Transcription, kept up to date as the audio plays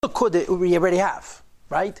we already have,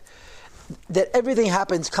 right? That everything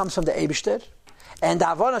comes from the Eibishter, and the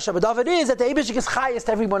Havana Shabbat is that the Eibishter is highest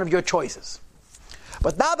every one of your choices.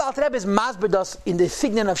 But now the Alter Rebbe is masberdas in the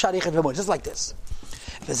signon of Sharichet V'Mun, just like this.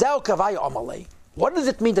 What does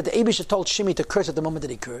it mean that the Eibishter told Shimi to curse at the moment that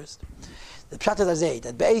he cursed? The Pshat is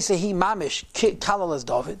that Be'esehi Mamish Kalal as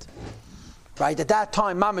David, right? At that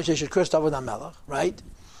time, Mamish they should curse David HaMelech, right?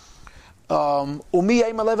 Umi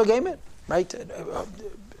Eimalev Gamer, right?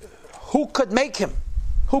 Who could make him?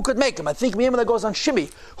 Who could make him? I think Miyam that goes on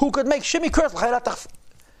Shimi. Who could make Shimi curse?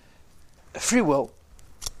 Free will.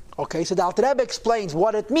 Okay, so the Alter Rebbe explains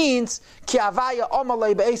what it means. Ki avaya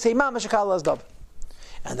omalei be'esei mamash kal as dab.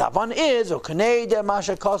 And that one is, everybody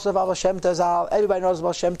knows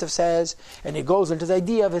what Shem Tov says, and it goes into the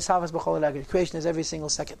idea of Hisavas B'chol. Creation is every single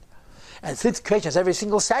second. And since creation is every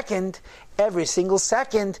single second,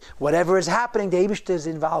 whatever is happening, the Eibishter is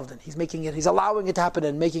involved in. He's making it, he's allowing it to happen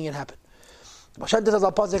and making it happen. That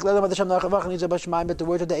the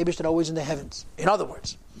words of the Eibishter are always in the heavens. In other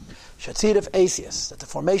words, Shatzir of Asius, that the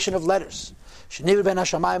formation of letters, Shenir ben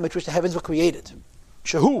Hashamayim, with which the heavens were created.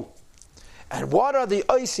 Shehu. And what are the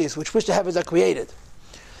Asius with which the heavens are created?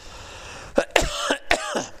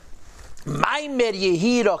 Maimer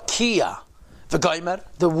Yehira Kia.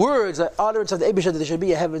 The words, the utterance of the Eibishter that there should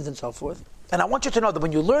be a heavens and so forth. And I want you to know that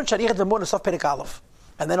when you learn Sharichet V'Mun, Sof Perek Aleph,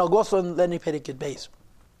 and then I'll go also in Perek Yud Beis,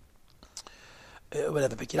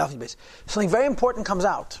 whatever, Perek Yud Beis, something very important comes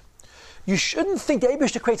out. You shouldn't think the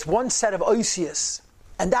Eibishter creates one set of Oisius,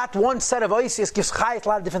 and that one set of Oisius gives Chayat a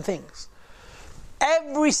lot of different things.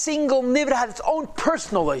 Every single Nivra has its own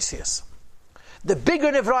personal Oisius. The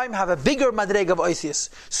bigger Nivraim have a bigger Madreg of Oisius.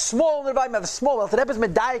 Small Nivraim have a small.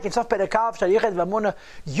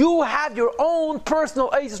 You have your own personal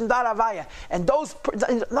Oisius from Daravaya. And those,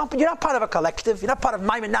 you're not part of a collective. You're not part of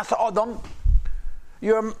Maimon Nasa Adam.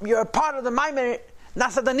 You're part of the Maimon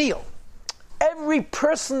Nasa Daniel. Every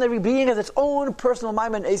person, every being has its own personal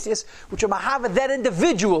Maimon Oisius, which are Mahava, that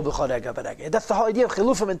individual. That's the whole idea of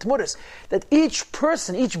Chilufim and Tmuris. That each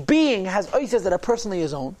person, each being has Oisius that are personally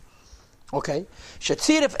his own. Okay,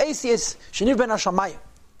 Shatzir of Asius, Shenir ben Hashamayim,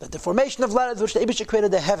 that the formation of letters which the Eibishter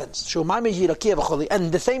created the heavens,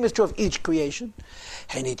 and the same is true of each creation.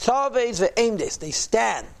 They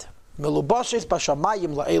stand,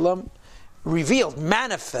 revealed,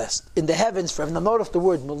 manifest in the heavens forever. Now notice the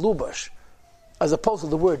word melubash, as opposed to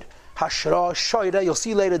the word hashra, shoira. You'll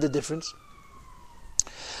see later the difference.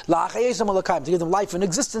 To give them life and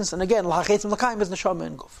existence, and again, is neshama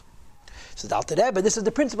and guf. So the Alter Rebbe, this is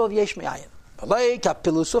the principle of Yesh Me'ayin.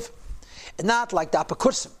 And not like the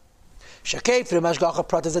Apakursim. Shekefrim Hashgacha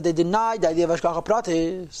Pratis, that they deny the idea of Hashgacha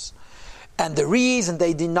Pratis. And the reason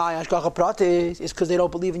they deny Hashgacha Pratis is because they don't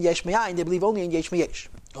believe in Yesh Me'ayin, they believe only in Yesh Me'yesh.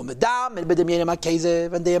 And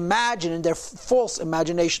they imagine in their false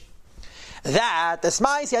imagination that it's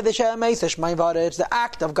the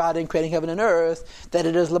act of God in creating heaven and earth, that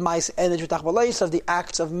it is of the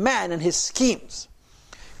acts of man and his schemes.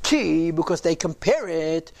 Because they compare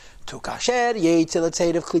it to kasher yetzilat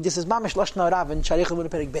kli. This is mamish lashon harav in Sharichet V'Mun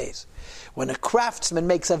Perek Beis. When a craftsman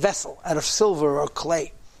makes a vessel out of silver or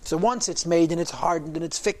clay, so once it's made and it's hardened and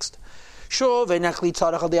it's fixed, the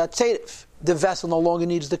vessel no longer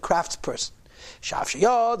needs the craftsperson.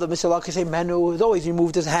 The Misalakisei Menu has always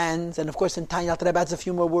removed his hands, and of course in Tanya Alter Rebbe adds a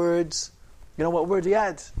few more words. You know what words he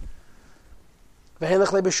adds? He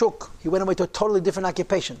went away to a totally different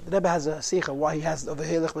occupation. The Rebbe has a sikha why he has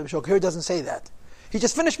V'helech lebeshuk. Here it doesn't say that. He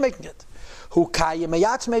just finished making it. Hu kayim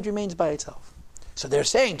made remains by itself. So they're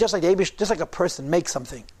saying just like a person makes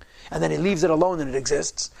something and then he leaves it alone and it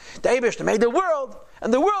exists. The Eibishter made the world,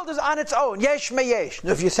 and the world is on its own. Yesh meyesh.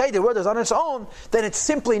 If you say the world is on its own, then it's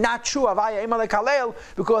simply not true. Avaya imalek halel,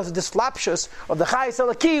 because of this slapshus of the Chayis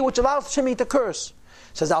Elaki, which allows Shemi to curse.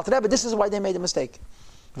 Says Alter Rebbe, this is why they made a mistake.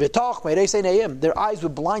 Their eyes were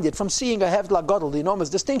blinded from seeing a hevdla gadol, the enormous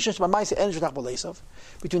distinction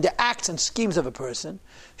between the acts and schemes of a person.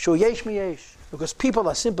 Because people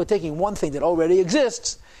are simply taking one thing that already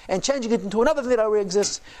exists and changing it into another thing that already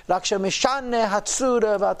exists. Changing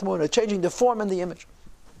the form and the image.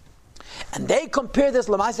 And they compare this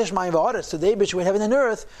to the Eibush with heaven and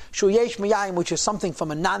earth, which is something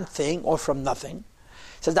from a non-thing or from nothing.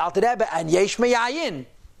 Says the Alter Rebbe, and Yesh Me'ayin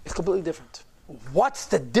is completely different. What's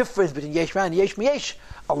the difference between Yesh Me'ayin and Yesh Me'yesh?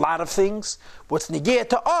 A lot of things. What's negir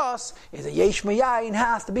to us is that Yesh Me'ayin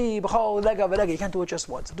has to be b'chol lega v'lega. You can't do it just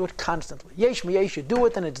once. Do it constantly. Yesh Me'yesh, you do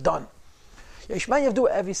it and it's done. Yesh Me'ayin, you have to do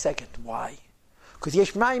it every second. Why? Because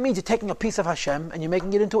Yesh Me'ayin means you're taking a piece of Hashem and you're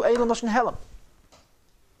making it into Eilam Lashon Helam.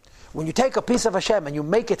 When you take a piece of Hashem and you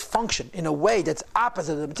make it function in a way that's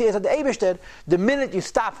opposite of the Metzias of the Eibishter, the minute you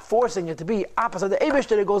stop forcing it to be opposite of the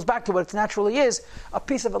Eibishter, it goes back to what it naturally is, a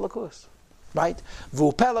piece of Elokus. Right? It's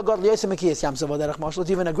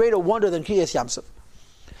even a greater wonder than Kriyas Yamsuf.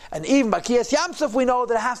 And even by Kriyas Yamsuf, we know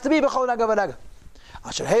that it has to be B'chol Raga V'Raga.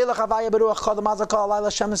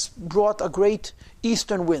 Hashem brought a great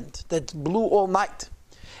eastern wind that blew all night.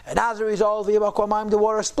 And as a result, the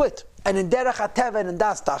water split. And in Derech HaTeva and in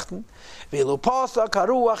Das Tachten,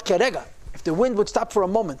 if the wind would stop for a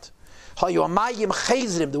moment,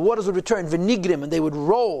 the waters would return, and they would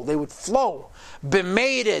roll, they would flow,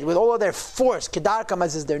 bemated with all of their force, kedarkam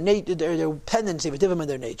as is their tendency, v'tivim in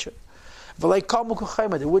their nature.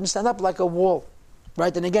 They wouldn't stand up like a wall.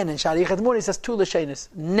 Right, and again in Shari Yichet he says two l'shenis,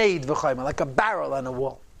 neid v'chayma, like a barrel on a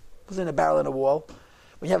wall. What's in a barrel on a wall?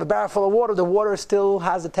 When you have a barrel full of water still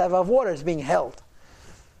has the teva of water, it's being held.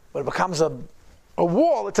 When it becomes a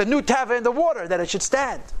wall, it's a new teva in the water that it should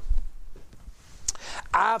stand.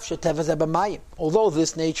 Although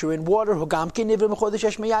this nature in water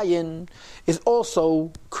is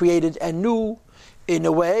also created and new in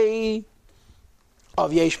a way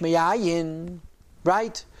of yesh meyayin,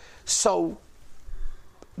 right? So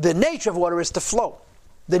the nature of water is to flow.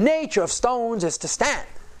 The nature of stones is to stand.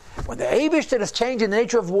 When the Eibishter is changing the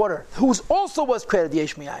nature of water, who also was created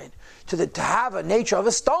yesh meyayin, to have a nature of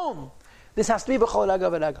a stone, this has to be b'chol raga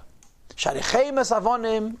v'raga. Sharichemes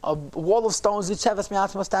avonim, a wall of stones, yitzevas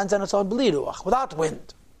mi'atzma stands on its own b'li ruach, without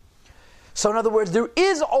wind. So in other words, there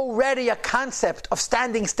is already a concept of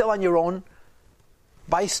standing still on your own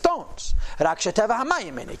by stones. Rak sheteva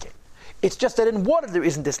hamayim enike. It's just that in water there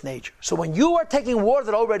isn't this nature. So when you are taking water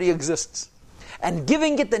that already exists and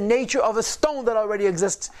giving it the nature of a stone that already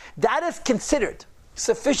exists, that is considered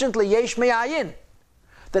sufficiently yesh me'ayin,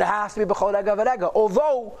 that it has to be b'chol raga v'raga.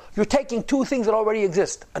 Although you're taking two things that already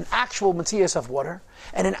exist, an actual metzias of water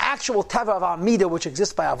and an actual teva of amida which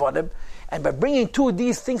exists by avodim, and by bringing two of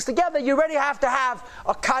these things together, you already have to have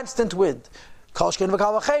a constant wind. How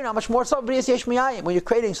much more so when you're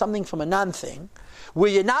creating something from a non-thing, where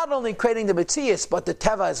you're not only creating the metzias but the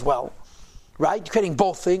teva as well, right? You're creating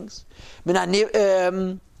both things, which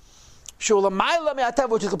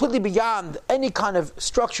is completely beyond any kind of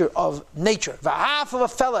structure of nature. Half of a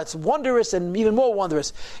fella, it's wondrous and even more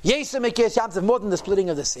wondrous. More than the splitting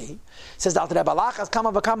of the sea. Says how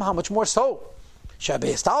much more so? If the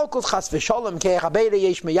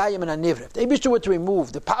Eibishter were to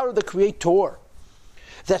remove the power of the Creator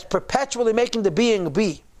that's perpetually making the being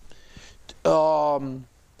be what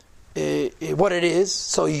it is,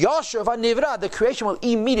 so Yoshev HaNivra, the creation will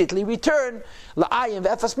immediately return la'ayim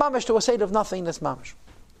ve'efas mamash, to a state of nothingness mamash.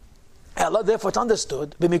 Therefore it's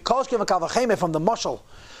understood from the mashal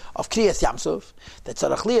of Kriyas Yamsuf that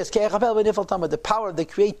the power of the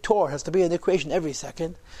Creator has to be in the creation every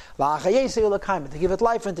second, to give it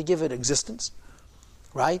life and to give it existence,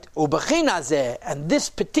 right? And this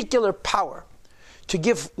particular power to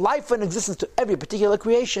give life and existence to every particular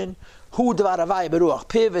creation,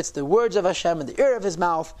 pivots the words of Hashem in the ear of His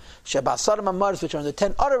mouth, which are in the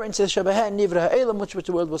 10 utterances, which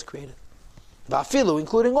the world was created.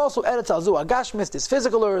 Including also Eretz Alzu Agashmis, this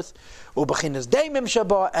physical earth, Ubachinas Daimim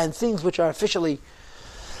Shabbat, and things which are officially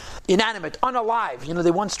inanimate, unalive. You know,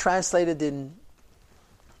 they once translated in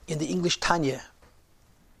the English Tanya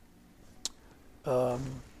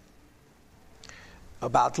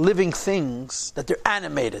about living things that they're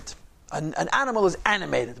animated. An animal is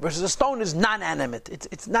animated, versus a stone is non-animate.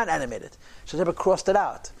 It's not animated. So the Rebbe crossed it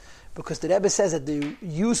out, because the Rebbe says that the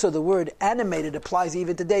use of the word animated applies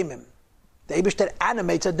even to Daimim. The Eibishter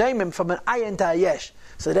animates a daimim from an ayin to a yesh.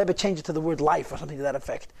 So the Rebbe changed it to the word life or something to that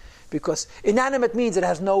effect. Because inanimate means it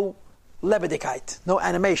has no lebedigkeit, no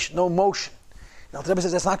animation, no motion. Now the Rebbe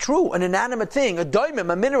says that's not true. An inanimate thing, a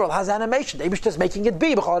daimim, a mineral, has animation. The Eibishter is making it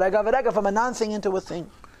be from a non-thing into a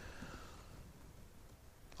thing.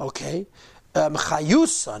 Okay.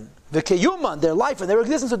 Chayusan, v'keyuman, their life and their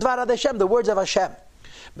existence, Dvar Hashem, the words of Hashem.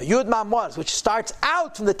 Meyud Ma'amars, which starts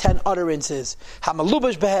out from the 10 utterances,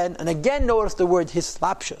 Hamalubash Behen, and again notice the word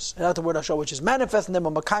Hislapshus, and the word Hashem, which is manifest in them,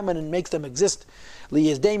 Makaiman, and makes them exist,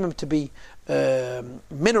 Liyazdamim, to be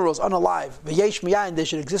minerals, unalive, V'yesh Miyayin, they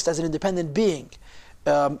should exist as an independent being,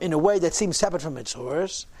 in a way that seems separate from its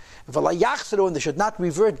source, and they should not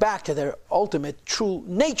revert back to their ultimate true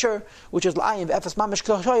nature, which is La'ayim V'efes Mamash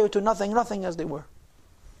K'lashayu, to nothing as they were.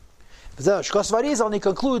 Shkos Variz only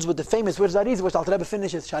concludes with the famous words Variz, which Alter Rebbe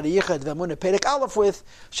finishes Shari Yichad V'Emunah Perek Aleph with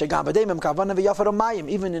Shegam B'Deimim Kavana V'Yafar Omayim,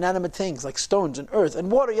 even inanimate things like stones and earth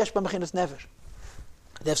and water, Yesh B'Mechinas Nefesh.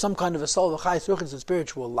 They have some kind of a soul, V'Chayis Ruchis, a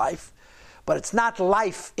spiritual life, but it's not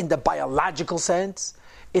life in the biological sense.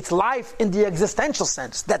 It's life in the existential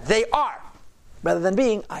sense, that they are, rather than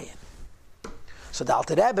being ayin. So the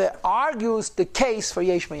Alter Rebbe argues the case for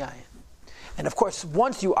Yesh Me'ayin. And of course,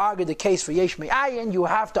 once you argue the case for Yesh Me'ayin, you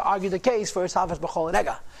have to argue the case for Esavas B'chol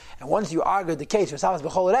Rega. And once you argue the case for Esavas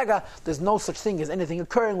B'chol Rega, there's no such thing as anything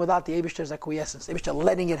occurring without the Eibishter's acquiescence, the Eibishter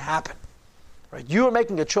letting it happen. Right? You are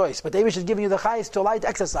making a choice, but the Eibishter is giving you the chayes to allow you to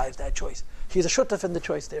exercise that choice. He's a shutaf in the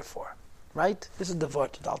choice, therefore. Right? This is the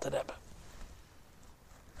word of the Alter Rebbe.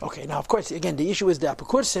 Okay, now of course, again, the issue is the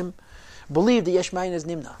Apikursim believe the Yesh Me'ayin is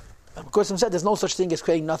Nimna. Apikursim said there's no such thing as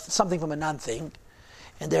creating something from a non-thing.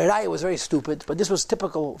 And the Raya was very stupid, but this was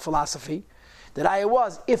typical philosophy. The Raya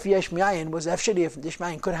was, if Yesh Me'ayin was Efshiri, if Yesh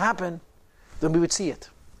Me'ayin could happen, then we would see it.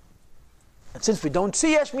 And since we don't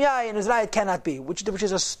see Yesh Me'ayin, his Raya cannot be, which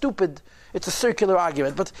is a stupid, it's a circular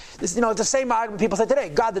argument. But this, it's the same argument people say today.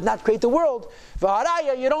 God did not create the world.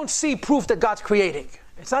 V'haraya, you don't see proof that God's creating.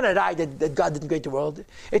 It's not a Raya that God didn't create the world.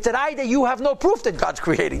 It's a Raya that you have no proof that God's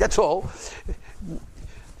creating. That's all.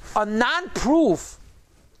 A non-proof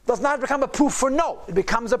does not become a proof for no. It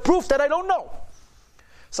becomes a proof that I don't know.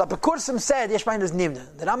 So Apikursim said Yesh Me'ayin is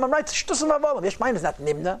Nimna. The Rambam writes Shtusim Avolim. Yesh Me'ayin is not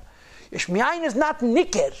Nimna. Yesh Me'ayin is not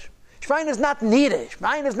Niker. Yesh Me'ayin is not Nire. Yesh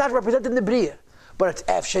Me'ayin is not represented in the Bria. But it's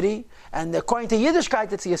Efshari. And according to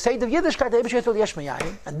Yiddishkeit, it's the Yesed of Yiddishkeit, the Eibishter will Yesh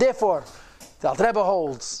Me'ayin. And therefore, the Alter Rebbe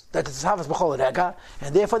holds that it's Havas B'chol Rega.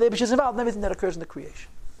 And therefore, the Eibishter is involved in everything that occurs in the creation.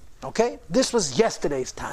 Okay? This was yesterday's time.